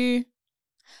you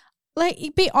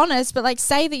like be honest, but like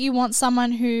say that you want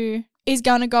someone who is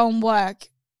going to go and work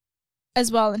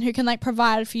as well, and who can like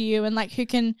provide for you, and like who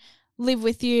can live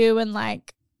with you, and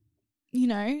like, you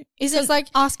know, isn't like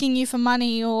asking you for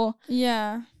money or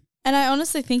And I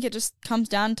honestly think it just comes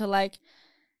down to like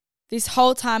this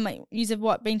whole time, like you've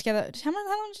been together. How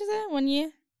long did you say? 1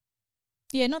 year?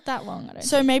 Yeah, not that long. I don't.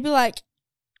 So maybe like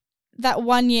that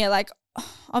 1 year, like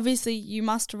obviously you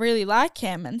must really like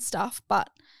him and stuff, but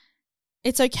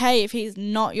it's okay if he's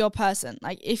not your person.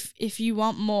 Like if you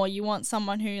want more, you want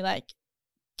someone who like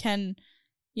can,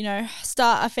 you know,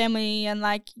 start a family and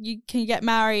like you can get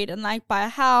married and like buy a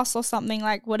house or something,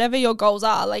 like whatever your goals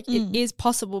are, like it is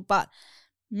possible, but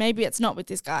maybe it's not with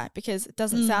this guy because it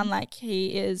doesn't sound like he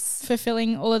is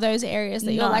fulfilling all of those areas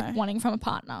that you're like wanting from a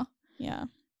partner. Yeah.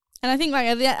 And I think like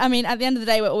at the end of the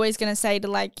day, we're always going to say to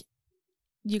like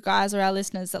you guys or our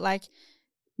listeners that like,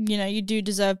 you know, you do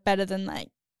deserve better than like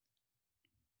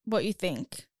what you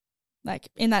think. Like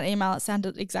in that email, it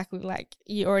sounded exactly like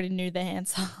you already knew the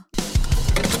answer.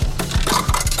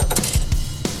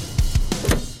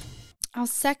 Our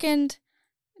second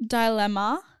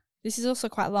dilemma, this is also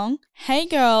quite long. Hey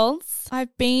girls,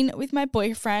 I've been with my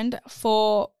boyfriend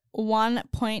for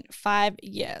 1.5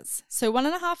 years. So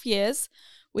 1.5 years.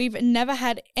 We've never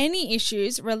had any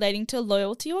issues relating to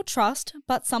loyalty or trust,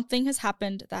 but something has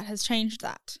happened that has changed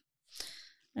that.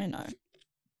 I know.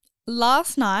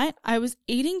 Last night, I was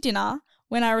eating dinner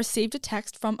when I received a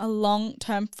text from a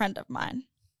long-term friend of mine.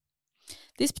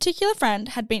 This particular friend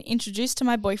had been introduced to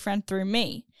my boyfriend through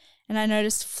me, and I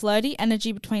noticed flirty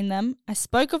energy between them. I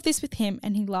spoke of this with him,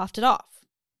 and he laughed it off.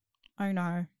 Oh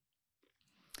no.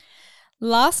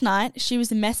 Last night, she was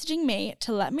messaging me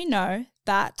to let me know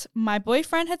that my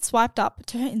boyfriend had swiped up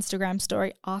to her Instagram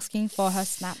story asking for her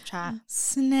Snapchat.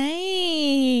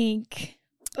 Snake.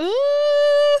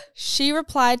 Ooh. She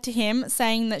replied to him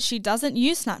saying that she doesn't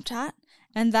use Snapchat,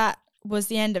 and that was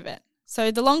the end of it.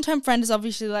 So the long-term friend has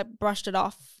obviously like brushed it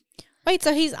off. Wait,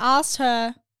 so he's asked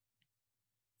her.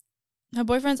 Her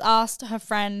boyfriend's asked her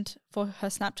friend for her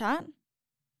Snapchat.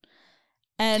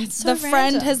 And That's so the friend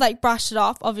random. has like brushed it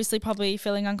off, obviously probably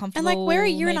feeling And uncomfortable. like we're a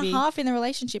year and maybe. a half in the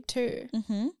relationship too.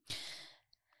 Mm-hmm.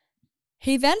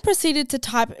 He then proceeded to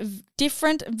type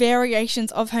different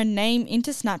variations of her name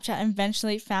into Snapchat and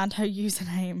eventually found her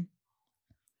username.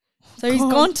 So he's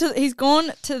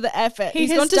gone to the effort.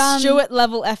 He's gone to Stuart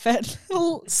level effort.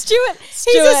 Stuart.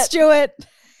 He's a Stuart.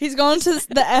 He's gone to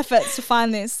the efforts to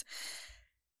find this.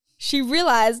 She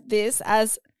realized this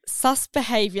as sus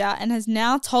behavior and has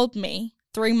now told me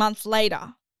 3 months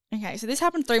later. Okay, so this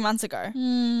happened 3 months ago.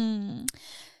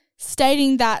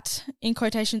 Stating that, in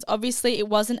quotations, obviously it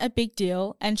wasn't a big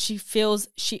deal and she feels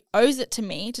she owes it to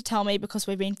me to tell me because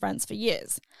we've been friends for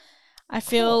years. I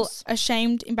feel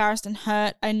ashamed, embarrassed and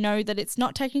hurt. I know that it's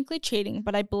not technically cheating,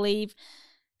 but I believe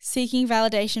seeking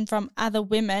validation from other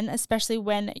women, especially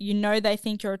when you know they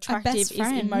think you're attractive, is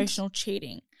emotional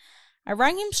cheating. I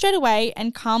rang him straight away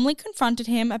and calmly confronted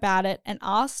him about it and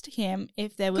asked him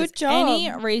if there was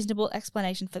any reasonable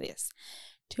explanation for this.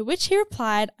 To which he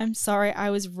replied, I'm sorry, I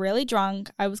was really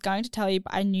drunk. I was going to tell you,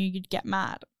 but I knew you'd get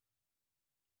mad.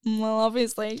 Well,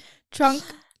 obviously.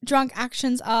 Drunk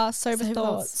actions are sober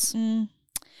thoughts.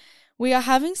 We are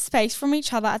having space from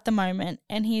each other at the moment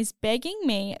and he's begging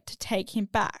me to take him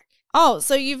back. Oh,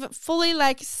 so you've fully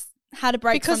like had a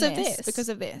break Because from of this. this. Because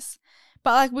of this.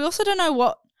 But like we also don't know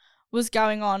what was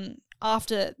going on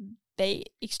after they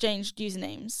exchanged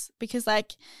usernames because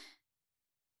like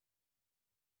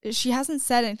she hasn't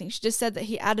said anything. She just said that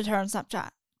he added her on Snapchat.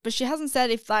 But she hasn't said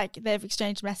if like they've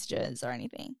exchanged messages or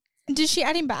anything. Did she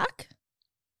add him back?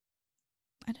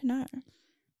 I don't know.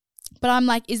 But I'm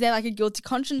like, is there like a guilty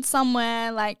conscience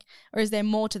somewhere? Like, or is there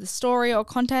more to the story or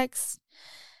context?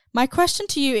 My question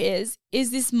to you is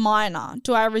this minor?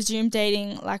 Do I resume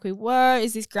dating like we were?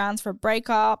 Is this grounds for a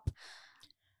breakup?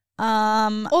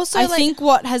 Also, I like, think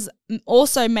what has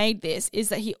also made this is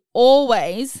that he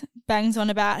always bangs on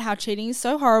about how cheating is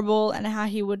so horrible and how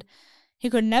he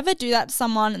could never do that to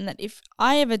someone and that if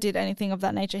I ever did anything of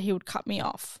that nature, he would cut me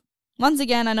off. Once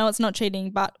again, I know it's not cheating,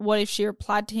 but what if she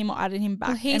replied to him or added him back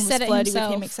Well, he and said was it flirty with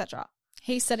himself. him, etc.?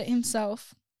 He said it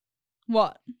himself.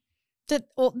 What?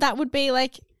 That would be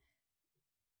like,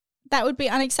 that would be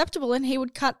unacceptable and he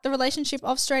would cut the relationship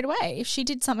off straight away if she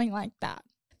did something like that.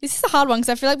 This is a hard one because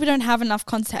I feel like we don't have enough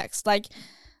context. Like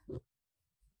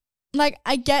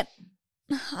I get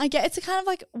it's a kind of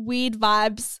like weird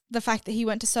vibes, the fact that he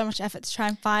went to so much effort to try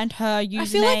and find her username. I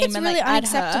feel like it's and really like add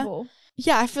unacceptable. her.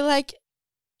 Yeah, I feel like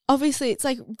obviously it's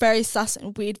like very sus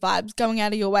and weird vibes going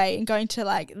out of your way and going to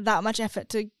like that much effort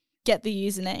to get the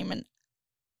username and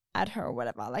add her or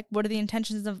whatever. Like what are the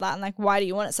intentions of that and like why do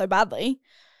you want it so badly?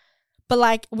 But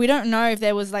like we don't know if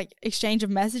there was like exchange of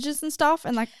messages and stuff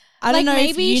and like I don't know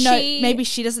maybe if you know, she- maybe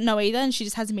she doesn't know either and she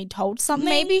just hasn't been told something.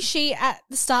 Maybe she at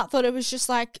the start thought it was just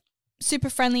like super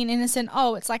friendly and innocent.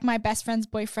 Oh, it's like my best friend's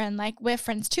boyfriend. Like we're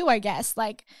friends too, I guess.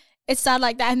 Like it started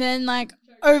like that. And then like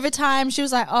over time she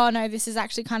was like, oh no, this is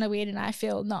actually kind of weird and I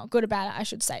feel not good about it. I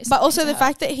should say something. But also to the her.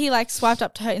 fact that he like swiped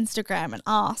up to her Instagram and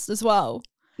asked as well.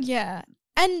 Yeah.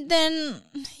 And then,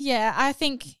 yeah, I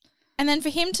think, and then for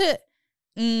him to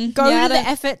go Yeah, I to the don't-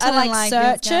 effort I to don't like this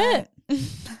search guy.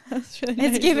 it,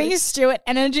 it's giving Stuart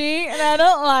energy and I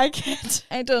don't like it.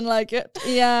 I don't like it.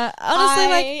 Yeah,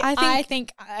 honestly, I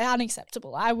think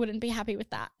unacceptable. I wouldn't be happy with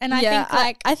that. And I yeah, think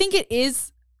like, I think it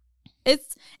is.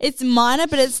 It's minor,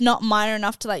 but it's not minor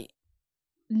enough to like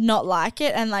not like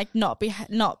it and like not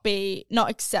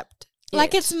accept.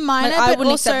 like it. it's minor, Like, I but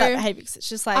wouldn't also accept that behavior. 'Cause it's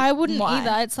just like I wouldn't why?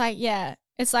 either. It's like, yeah,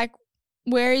 it's like,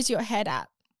 where is your head at?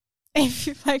 If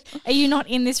you like, are you not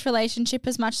in this relationship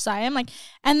as much as I am? Like,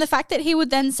 and the fact that he would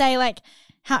then say like,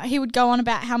 how he would go on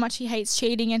about how much he hates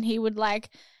cheating and he would like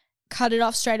cut it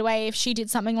off straight away if she did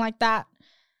something like that.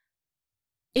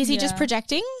 Is he just Yeah.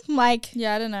 projecting? Like,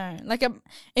 Yeah, I don't know. Like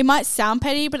it might sound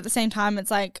petty, but at the same time,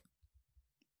 it's like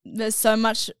there's so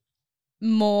much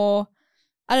more.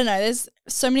 I don't know. There's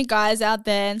so many guys out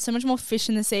there and so much more fish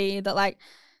in the sea that like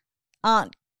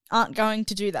aren't going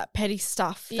to do that petty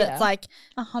stuff. Yeah. That's like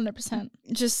 100%.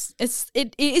 just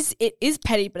it is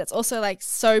petty, but it's also like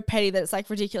so petty that it's like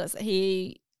ridiculous that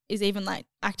he is even like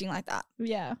acting like that.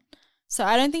 Yeah. So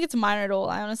I don't think it's minor at all.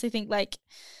 I honestly think like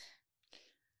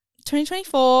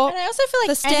 2024. And I also feel like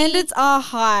the standards are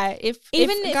high. If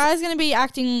Even a if- guy's going to be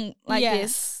acting like Yeah.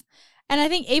 this, and I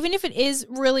think even if it is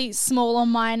really small or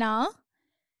minor,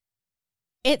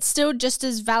 it's still just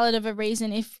as valid of a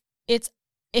reason if it's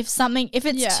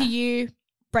Yeah. to you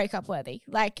breakup worthy.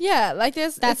 Like, yeah, like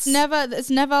it's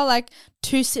never like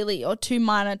too silly or too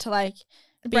minor to like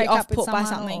be break off up with put by someone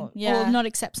something. or, Yeah, or not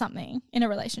accept something in a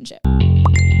relationship.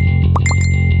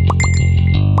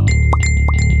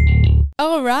 Oh,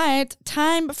 All right,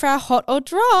 time for our hot or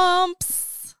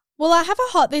drops. Well, I have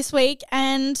a hot this week,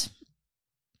 and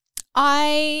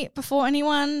before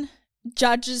anyone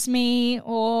judges me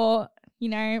or,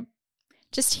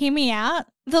 just hear me out,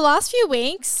 the last few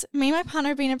weeks, me and my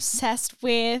partner have been obsessed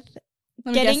with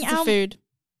getting food.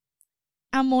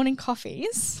 Our morning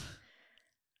coffees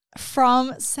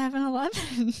from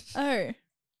 7-Eleven. Oh.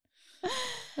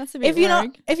 That's a bit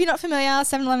rogue. If you're not familiar,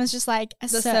 7-Eleven is just like a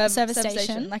service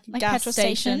station, like a gas petrol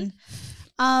station.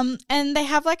 And they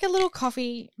have like a little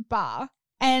coffee bar,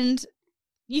 and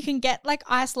you can get like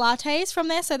iced lattes from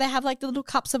there. So they have like the little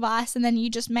cups of ice, and then you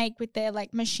just make with their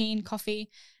like machine coffee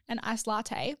an iced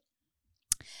latte.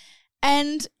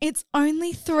 And it's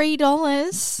only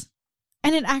 $3,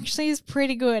 and it actually is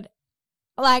pretty good.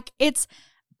 Like, it's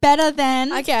better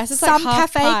than, I guess, it's some like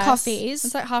half cafe price. coffees.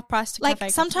 It's like half price to Like, cafe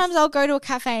sometimes I'll go to a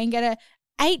cafe and get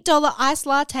a $8 iced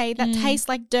latte that tastes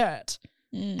like dirt.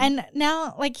 And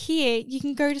now, like, here, you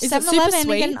can go to 7-Eleven and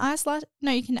get an iced latte.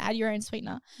 No, you can add your own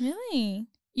sweetener. Really?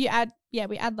 We add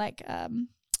like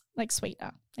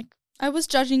sweetener. Like, I was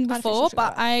judging before,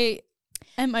 but I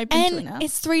am open to it now. And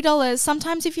it's $3.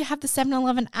 Sometimes if you have the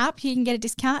 7-Eleven app, you can get a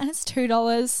discount, and it's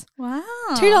 $2. Wow.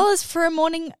 $2 for a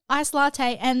morning iced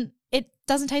latte, and it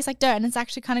doesn't taste like dirt, and it's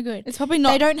actually kind of good. It's probably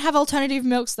not. They don't have alternative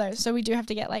milks though, so we do have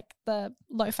to get like the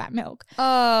low-fat milk.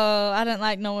 Oh, I don't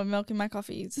like normal milk in my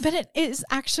coffees. But it is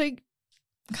actually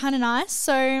kind of nice.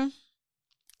 So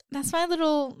that's my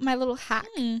little hack.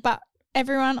 But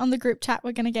everyone on the group chat,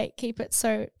 we're gonna gatekeep it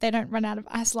so they don't run out of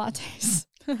iced lattes.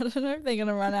 I don't know if they're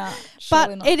gonna run out.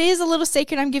 But it is a little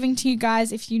secret I'm giving to you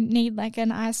guys if you need like you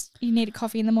need a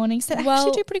coffee in the morning. So they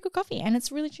actually do pretty good coffee, and it's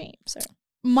really cheap. So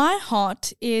my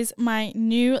hot is my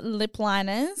new lip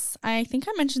liners. I think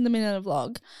I mentioned them in a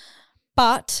vlog,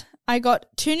 but I got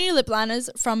 2 new lip liners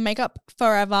from Makeup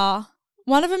Forever.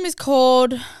 One of them is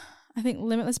called, I think,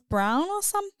 Limitless Brown or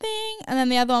something, and then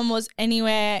the other one was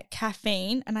Anywhere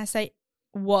Caffeine, and I say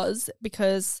was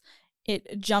because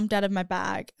it jumped out of my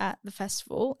bag at the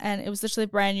festival, and it was literally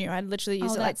brand new. I literally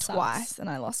used it like twice, and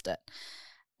I lost it.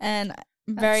 And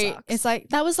it's like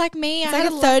that was like me. It's like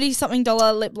a $30-something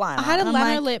lip liner. I had a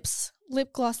Lano Lips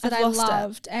lip gloss that I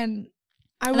loved, and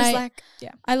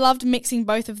I loved mixing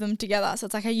both of them together. So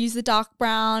it's like I use the dark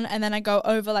brown, and then I go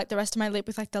over like the rest of my lip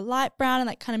with like the light brown, and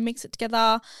like kind of mix it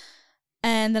together,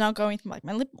 and then I'll go with like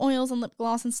my lip oils and lip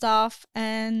gloss and stuff.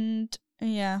 And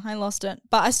yeah, I lost it,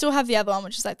 but I still have the other one,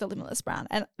 which is like the Limitless Brown,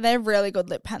 and they're really good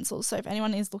lip pencils. So if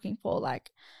anyone is looking for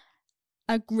like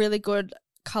a really good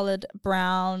colored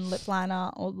brown lip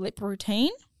liner or lip routine,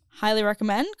 highly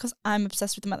recommend, because I'm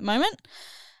obsessed with them at the moment.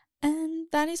 And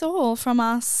that is all from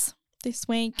us this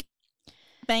week.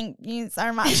 Thank you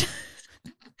so much.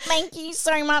 Thank you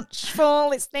so much for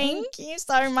listening. Thank you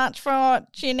so much for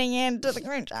tuning in to the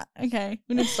group chat. Okay,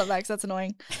 we need to stop that because that's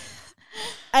annoying.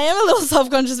 I am a little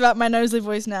self-conscious about my nasally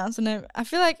voice now, so no, I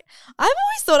feel like I've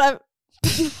always thought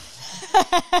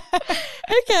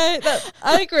okay,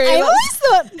 I agree. I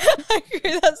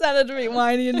agree that sounded a bit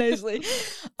whiny and nasally.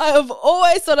 I've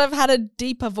always thought I've had a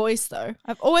deeper voice, though.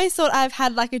 I've always thought I've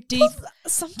had like a deep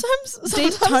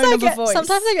tone of a voice.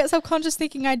 Sometimes I get self-conscious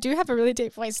thinking I do have a really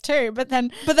deep voice too, but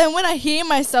then when I hear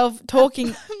myself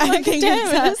talking, I think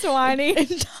it's whiny.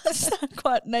 It does sound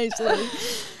quite nasally.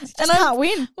 And I can't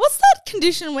win. What's that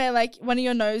condition where like one of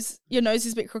your nose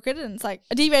is a bit crooked and it's like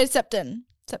a deviated septum?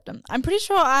 I'm pretty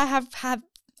sure I have.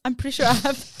 You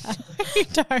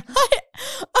don't.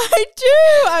 I do.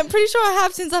 I'm pretty sure I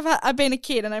have since I've been a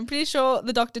kid, and I'm pretty sure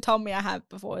the doctor told me I have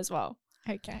before as well.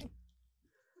 Okay,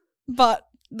 but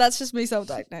that's just me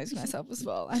self-diagnosing myself as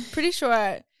well. I'm pretty sure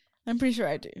I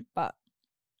do, but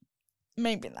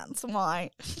maybe that's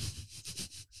why.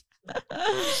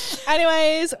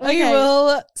 Anyways, we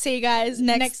will see you guys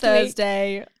next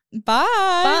Thursday. Week. Bye.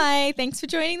 Bye. Thanks for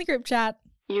joining the group chat.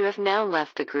 You have now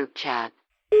left the group chat.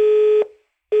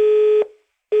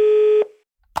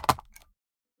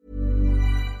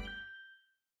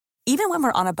 Even when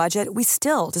we're on a budget, we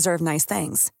still deserve nice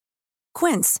things.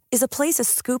 Quince is a place to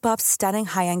scoop up stunning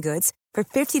high-end goods for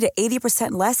 50 to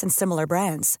 80% less than similar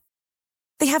brands.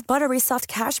 They have buttery soft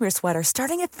cashmere sweaters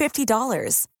starting at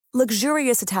 $50,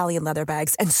 luxurious Italian leather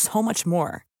bags, and so much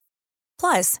more.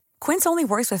 Plus, Quince only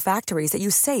works with factories that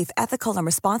use safe, ethical, and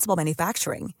responsible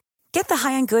manufacturing. Get the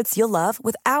high-end goods you'll love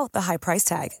without the high price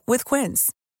tag with Quince.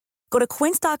 Go to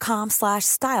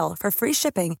quince.com/style for free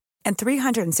shipping and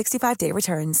 365-day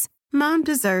returns. Mom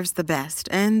deserves the best,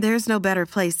 and there's no better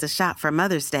place to shop for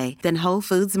Mother's Day than Whole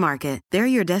Foods Market. They're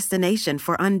your destination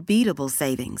for unbeatable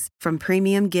savings, from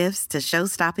premium gifts to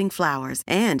show-stopping flowers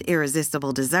and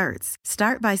irresistible desserts.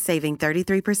 Start by saving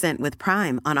 33% with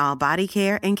Prime on all body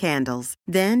care and candles.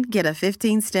 Then get a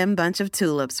 15-stem bunch of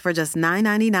tulips for just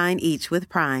 $9.99 each with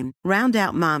Prime. Round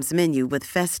out Mom's menu with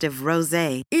festive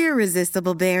rosé,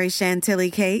 irresistible berry chantilly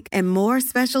cake, and more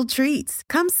special treats.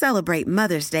 Come celebrate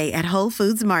Mother's Day at Whole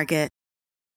Foods Market.